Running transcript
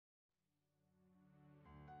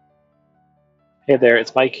Hey there,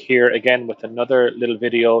 it's Mike here again with another little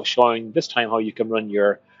video showing this time how you can run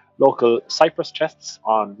your local Cypress tests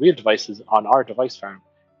on real devices on our device farm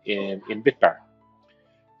in BitBar.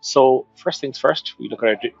 So first things first, we look at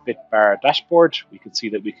our BitBar dashboard. We can see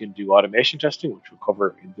that we can do automation testing, which we'll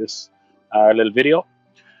cover in this little video.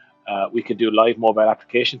 We can do live mobile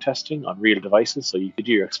application testing on real devices. So you could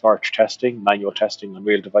do your Explorer testing, manual testing on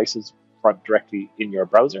real devices directly in your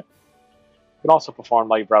browser. You can also perform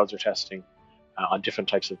live browser testing on different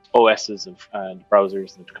types of OSs and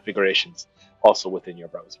browsers and configurations also within your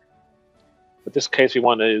browser. In this case, we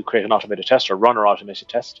want to create an automated test or run our automated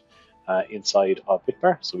test inside of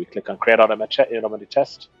BitBar. So we click on Create Automated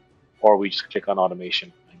Test, or we just click on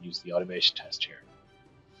Automation and use the automation test here.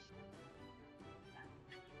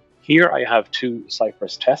 Here I have two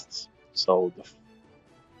Cypress tests, so the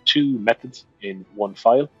two methods in one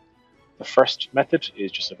file. The first method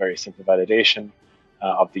is just a very simple validation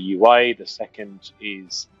of the UI. The second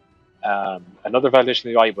is another validation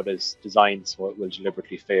of the UI, but is designed so it will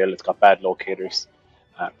deliberately fail. It's got bad locators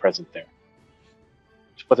present there.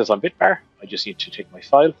 To put this on BitBar, I just need to take my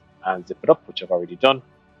file and zip it up, which I've already done.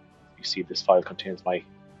 You see this file contains my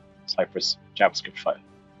Cypress JavaScript file.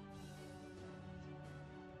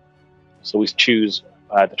 So we choose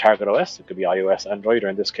the target OS. It could be iOS, Android, or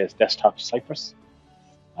in this case, desktop Cypress.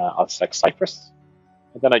 I'll select Cypress,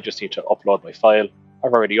 and then I just need to upload my file.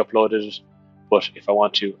 I've already uploaded it, but if I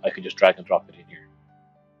want to, I can just drag and drop it in here.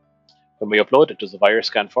 When we upload, it does a virus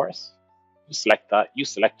scan for us. You select that, you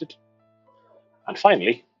select it, and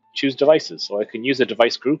finally, choose devices. So I can use a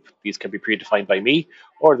device group. These can be predefined by me,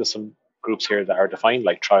 or there's some groups here that are defined,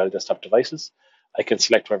 like trial desktop devices. I can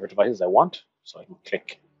select whatever devices I want, so I can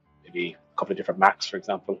click maybe a couple of different Macs, for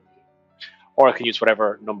example, or I can use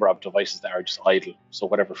whatever number of devices that are just idle. So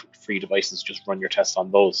whatever free devices, just run your tests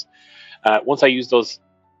on those. Once I use those,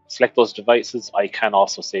 select those devices, I can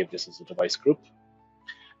also save this as a device group.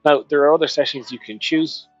 Now, there are other settings you can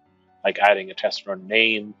choose, like adding a test run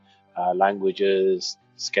name, languages,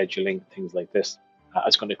 scheduling, things like this. I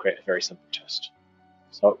was going to create a very simple test.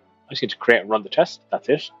 So I just need to create and run the test. That's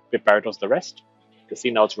it. BitBar does the rest. You can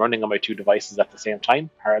see now it's running on my two devices at the same time,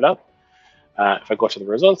 parallel. If I go to the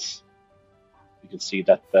results, you can see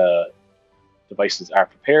that the devices are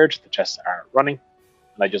prepared, the tests are running,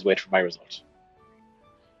 and I just wait for my result.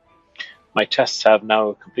 My tests have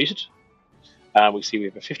now completed. We see we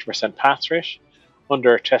have a 50% pass rate.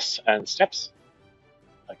 Under tests and steps,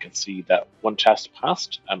 I can see that one test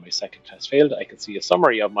passed and my second test failed. I can see a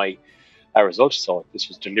summary of my result. So this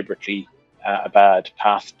was deliberately a bad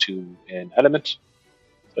path to an element.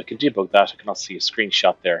 So I can debug that. I can also see a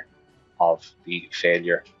screenshot there of the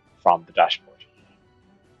failure from the dashboard.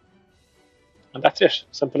 And that's it.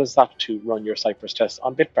 Simple as that to run your Cypress test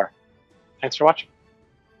on BitBar. Thanks for watching.